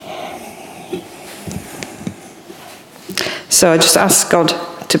So I just ask God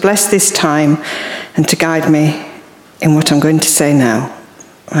to bless this time and to guide me in what I'm going to say now.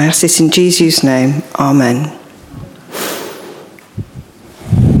 I ask this in Jesus' name. Amen.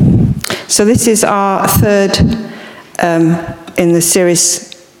 So this is our third in the series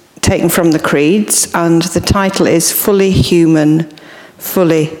taken from the Creeds, and the title is Fully Human,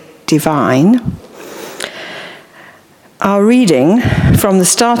 Fully Divine. Our reading from the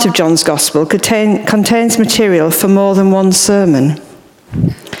start of John's Gospel contains material for more than one sermon.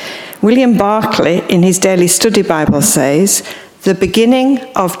 William Barclay, in his Daily Study Bible, says, "The beginning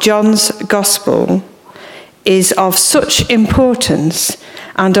of John's Gospel is of such importance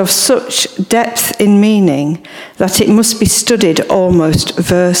and of such depth in meaning that it must be studied almost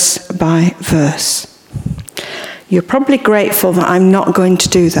verse by verse." You're probably grateful that I'm not going to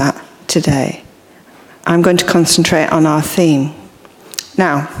do that today. I'm going to concentrate on our theme.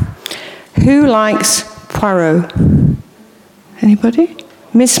 Now, who likes Poirot? Anybody?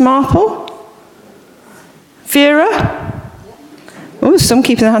 Miss Marple? Vera? Oh, some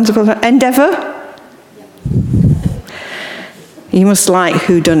keeping their hands up. Endeavour? You must like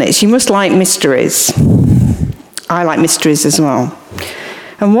whodunits. You must like mysteries. I like mysteries as well.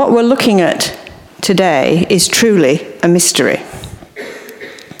 And what we're looking at today is truly a mystery.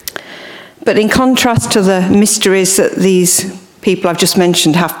 But in contrast to the mysteries that these people I've just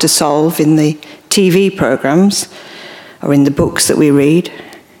mentioned have to solve in the TV programs or in the books that we read,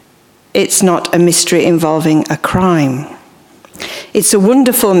 it's not a mystery involving a crime. It's a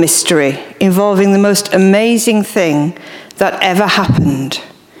wonderful mystery involving the most amazing thing that ever happened: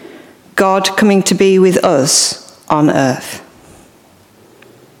 God coming to be with us on earth.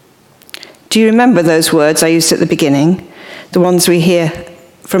 Do you remember those words I used at the beginning? The ones we hear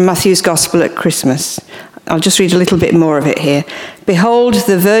from Matthew's Gospel at Christmas. I'll just read a little bit more of it here. "Behold,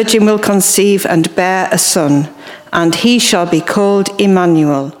 the virgin will conceive and bear a son, and he shall be called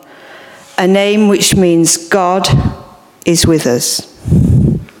Emmanuel, a name which means God is with us."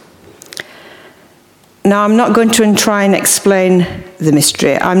 Now, I'm not going to try and explain the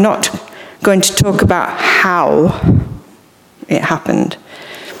mystery. I'm not going to talk about how it happened.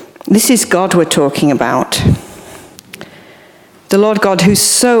 This is God we're talking about. The Lord God, who's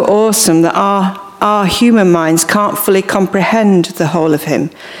so awesome that our human minds can't fully comprehend the whole of him.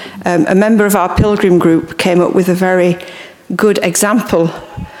 A member of our pilgrim group came up with a very good example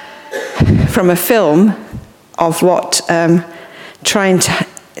from a film of what trying to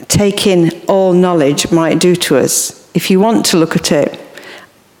take in all knowledge might do to us. If you want to look at it,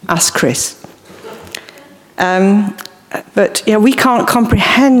 ask Chris. But we can't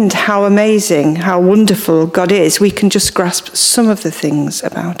comprehend how amazing, how wonderful God is. We can just grasp some of the things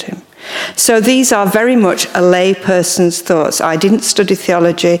about him. So these are very much a lay person's thoughts. I didn't study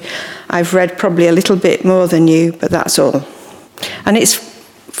theology. I've read probably a little bit more than you, but that's all. And it's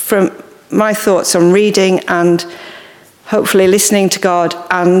from my thoughts on reading and hopefully listening to God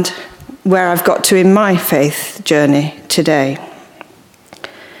and where I've got to in my faith journey today.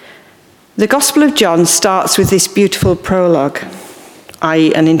 The Gospel of John starts with this beautiful prologue,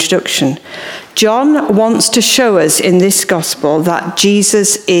 i.e. an introduction. John wants to show us in this Gospel that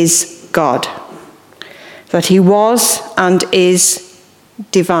Jesus is God, that he was and is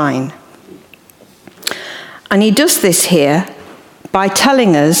divine. And he does this here by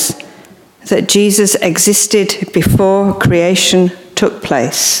telling us that Jesus existed before creation took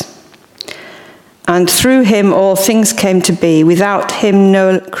place. And through him all things came to be. Without him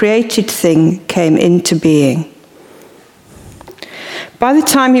no created thing came into being. By the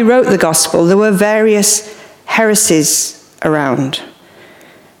time he wrote the Gospel, there were various heresies around.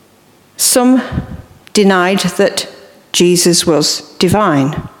 Some denied that Jesus was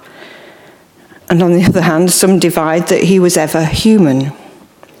divine. And on the other hand, some denied that he was ever human.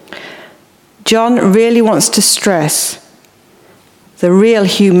 John really wants to stress the real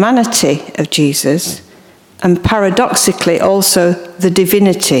humanity of Jesus and paradoxically also the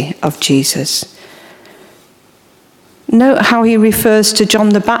divinity of Jesus. Note how he refers to John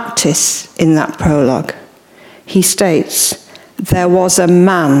the Baptist in that prologue. He states, "There was a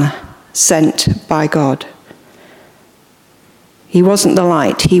man sent by God." He wasn't the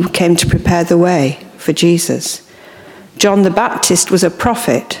light. He came to prepare the way for Jesus. John the Baptist was a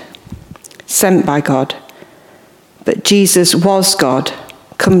prophet sent by God. But Jesus was God,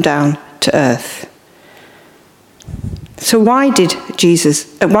 come down to earth. So why did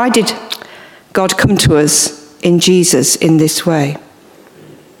God come to us in Jesus in this way?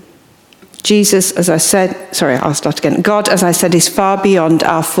 Jesus, as I said, I'll start again. God, as I said, is far beyond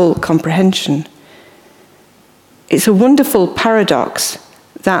our full comprehension. It's a wonderful paradox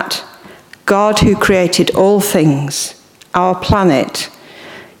that God, who created all things our planet,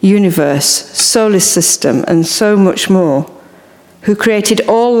 universe, solar system, and so much more, who created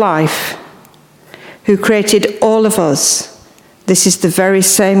all life, who created all of us, this is the very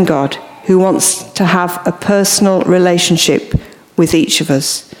same God who wants to have a personal relationship with each of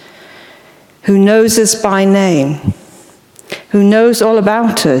us, who knows us by name, who knows all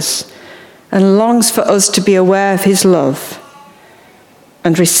about us, and longs for us to be aware of his love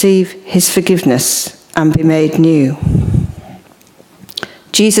and receive his forgiveness and be made new.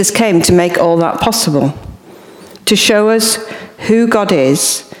 Jesus came to make all that possible, to show us who God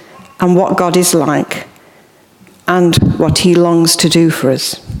is and what God is like, and what he longs to do for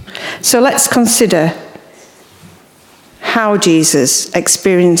us. So let's consider how Jesus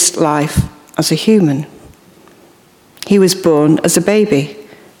experienced life as a human. He was born as a baby,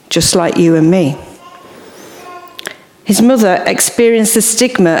 just like you and me. His mother experienced the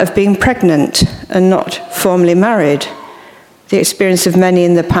stigma of being pregnant and not formally married, the experience of many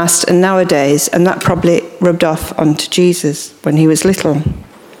in the past and nowadays, and that probably rubbed off onto Jesus when he was little.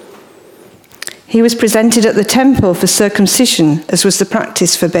 He was presented at the temple for circumcision, as was the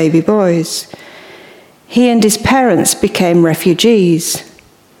practice for baby boys. He and his parents became refugees.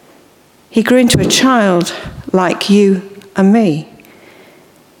 He grew into a child like you and me.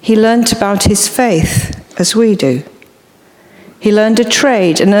 He learnt about his faith, as we do. He learned a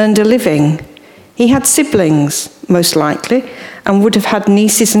trade and earned a living. He had siblings, most likely, and would have had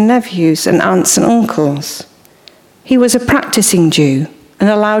nieces and nephews and aunts and uncles. He was a practicing Jew and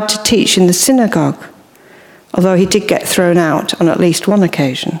allowed to teach in the synagogue, although he did get thrown out on at least one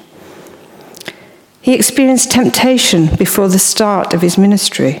occasion. He experienced temptation before the start of his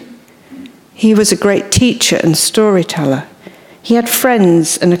ministry. He was a great teacher and storyteller. He had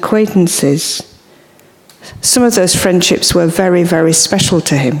friends and acquaintances. Some of those friendships were very, very special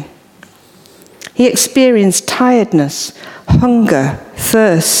to him. He experienced tiredness, hunger,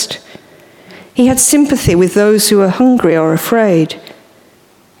 thirst. He had sympathy with those who were hungry or afraid.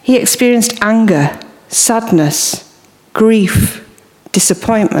 He experienced anger, sadness, grief,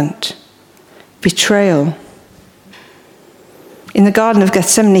 disappointment, betrayal. In the Garden of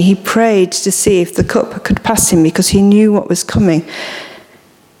Gethsemane, he prayed to see if the cup could pass him because he knew what was coming.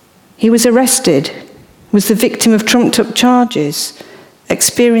 He was arrested, was the victim of trumped-up charges,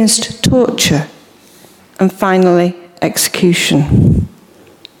 experienced torture, and finally, execution.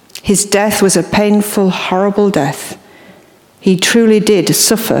 His death was a painful, horrible death. He truly did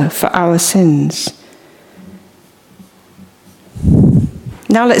suffer for our sins.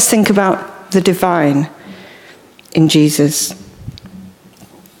 Now let's think about the divine in Jesus.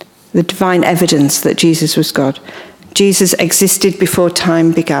 The divine evidence that Jesus was God. Jesus existed before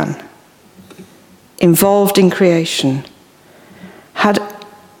time began, involved in creation, had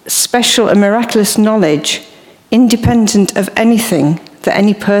special and miraculous knowledge independent of anything that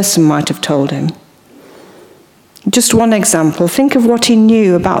any person might have told him. Just one example, think of what he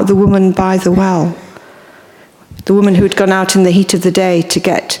knew about the woman by the well, the woman who had gone out in the heat of the day to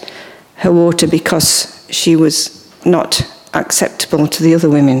get her water because she was not acceptable to the other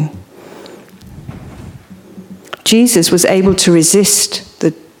women. Jesus was able to resist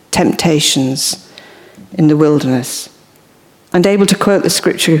the temptations in the wilderness and able to quote the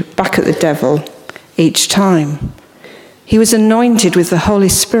scripture back at the devil each time. He was anointed with the Holy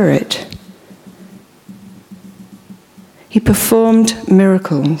Spirit. He performed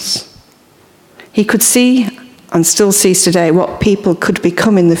miracles. He could see, and still sees today, what people could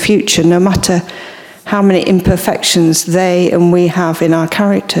become in the future, no matter how many imperfections they and we have in our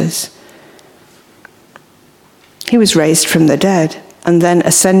characters. He was raised from the dead and then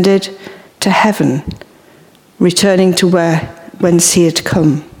ascended to heaven, returning to whence he had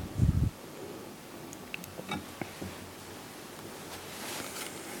come.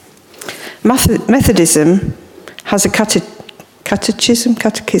 Methodism has a catechism,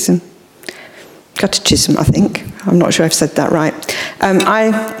 I think. I'm not sure I've said that right.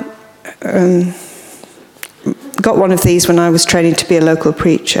 I got one of these when I was training to be a local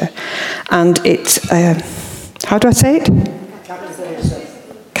preacher. And it's, how do I say it?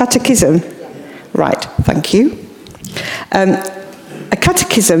 Catechism. Right, thank you. A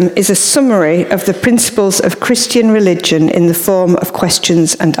catechism is a summary of the principles of Christian religion in the form of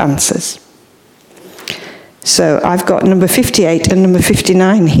questions and answers. So I've got number 58 and number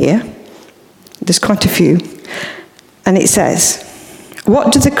 59 here. There's quite a few. And it says,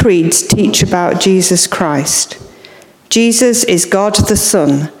 what do the creeds teach about Jesus Christ? Jesus is God the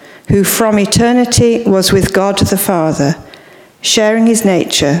Son, who from eternity was with God the Father, sharing his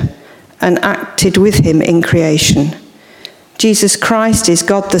nature, and acted with him in creation. Jesus Christ is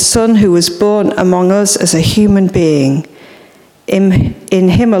God the Son, who was born among us as a human being. In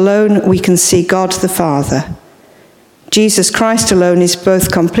him alone we can see God the Father. Jesus Christ alone is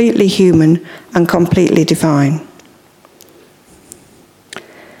both completely human and completely divine.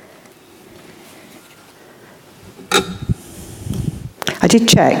 I did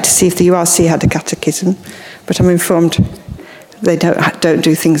check to see if the URC had a catechism, but I'm informed they don't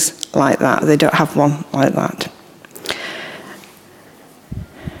do things like that. They don't have one like that.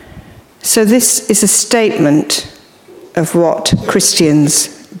 So this is a statement of what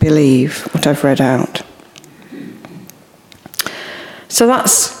Christians believe, what I've read out. So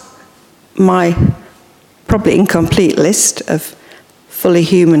that's my probably incomplete list of fully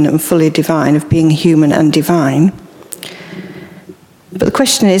human and fully divine, of being human and divine. But the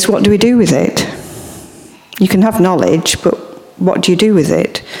question is, what do we do with it? You can have knowledge, but what do you do with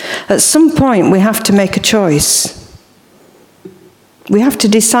it? At some point, we have to make a choice. We have to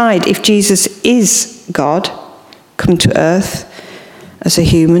decide if Jesus is God, come to earth as a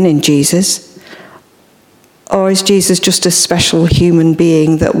human in Jesus, or is Jesus just a special human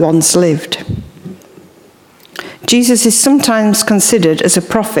being that once lived? Jesus is sometimes considered as a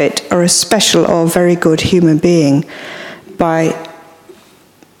prophet or a special or very good human being by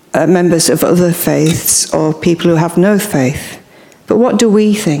members of other faiths or people who have no faith. But what do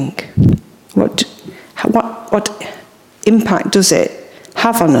we think? What impact does it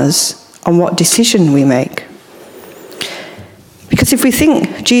have on us, on what decision we make? Because if we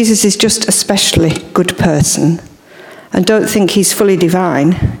think Jesus is just a specially good person and don't think he's fully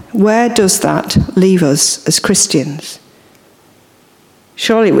divine, where does that leave us as Christians?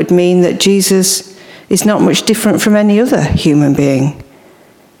 Surely it would mean that Jesus is not much different from any other human being.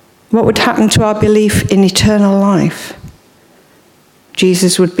 What would happen to our belief in eternal life?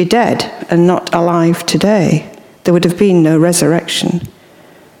 Jesus would be dead and not alive today. There would have been no resurrection.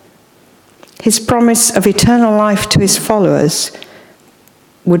 His promise of eternal life to his followers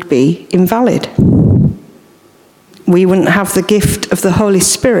would be invalid. We wouldn't have the gift of the Holy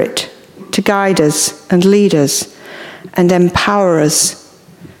Spirit to guide us and lead us and empower us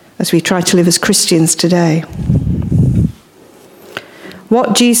as we try to live as Christians today.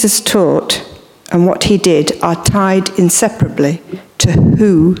 What Jesus taught and what he did are tied inseparably to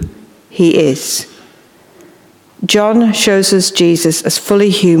who he is. John shows us Jesus as fully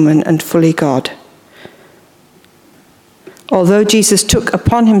human and fully God. Although Jesus took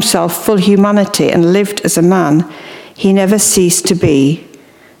upon himself full humanity and lived as a man, he never ceased to be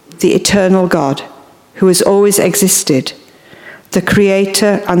the eternal God who has always existed, the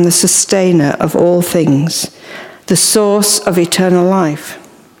creator and the sustainer of all things, the source of eternal life.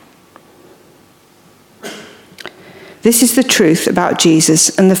 This is the truth about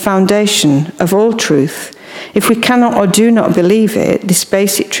Jesus and the foundation of all truth. If we cannot or do not believe it, this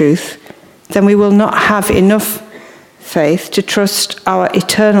basic truth, then we will not have enough faith to trust our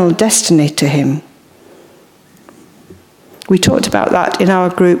eternal destiny to him. We talked about that in our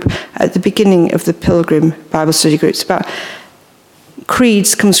group at the beginning of the Pilgrim Bible study groups. About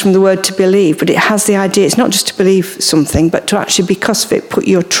creeds comes from the word to believe, but it has the idea, it's not just to believe something, but to actually, because of it, put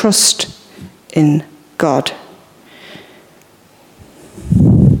your trust in God.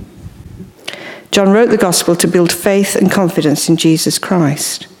 John wrote the gospel to build faith and confidence in Jesus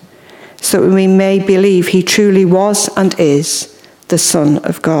Christ, so that we may believe he truly was and is the Son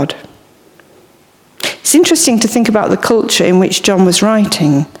of God. It's interesting to think about the culture in which John was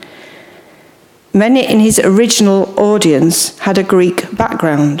writing. Many in his original audience had a Greek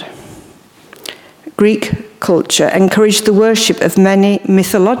background. Greek culture encouraged the worship of many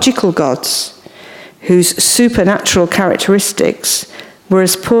mythological gods whose supernatural characteristics were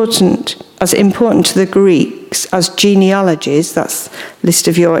as important to the Greeks as genealogies, that's a list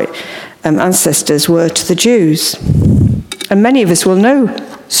of your ancestors, were to the Jews. And many of us will know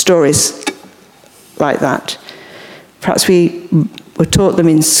stories like that. Perhaps we were taught them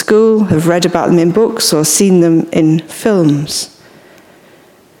in school, have read about them in books, or seen them in films.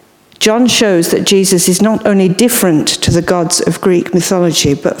 John shows that Jesus is not only different to the gods of Greek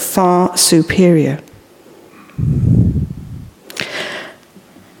mythology, but far superior.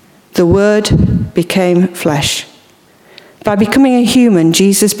 The Word became flesh. By becoming a human,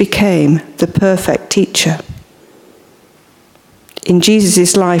 Jesus became the perfect teacher. In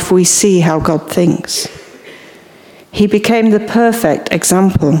Jesus' life, we see how God thinks. He became the perfect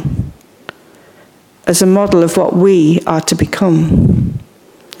example as a model of what we are to become.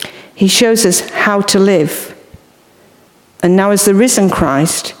 He shows us how to live. And now as the risen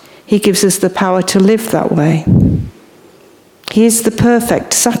Christ, he gives us the power to live that way. He is the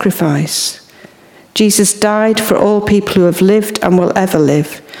perfect sacrifice. Jesus died for all people who have lived and will ever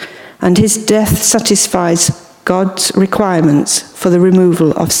live, and his death satisfies God's requirements for the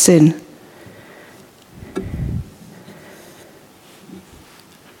removal of sin.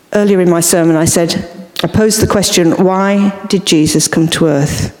 Earlier in my sermon I posed the question, why did Jesus come to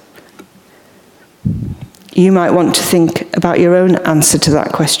earth? You might want to think about your own answer to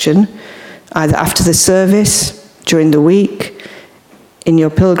that question, either after the service, during the week, in your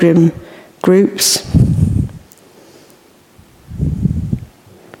pilgrim groups.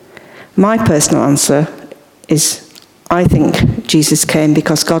 My personal answer is, I think Jesus came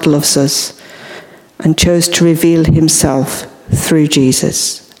because God loves us and chose to reveal himself through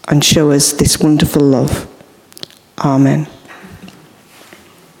Jesus and show us this wonderful love. Amen.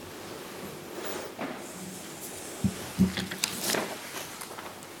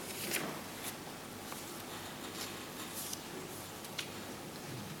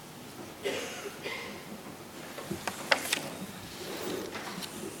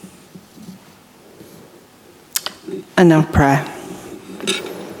 And now prayer.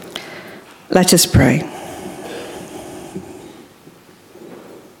 Let us pray.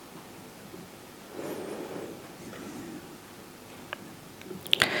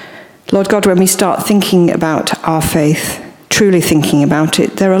 Lord God, when we start thinking about our faith, truly thinking about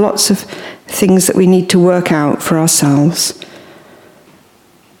it, there are lots of things that we need to work out for ourselves.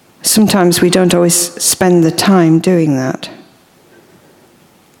 Sometimes we don't always spend the time doing that.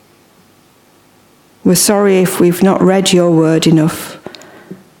 We're sorry if we've not read your word enough,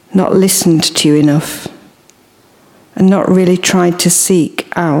 not listened to you enough, and not really tried to seek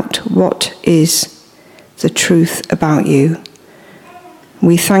out what is the truth about you.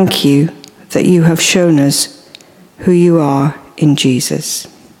 We thank you that you have shown us who you are in Jesus.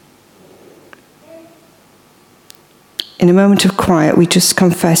 In a moment of quiet, we just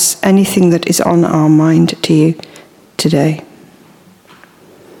confess anything that is on our mind to you today.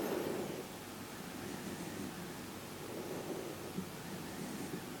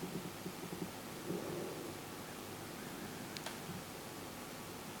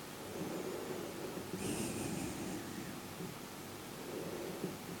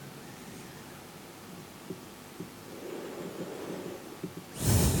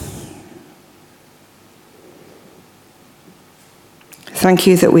 Thank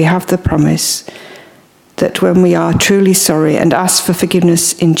you that we have the promise that when we are truly sorry and ask for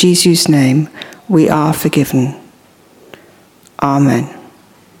forgiveness in Jesus' name, we are forgiven. Amen.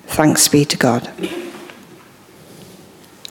 Thanks be to God.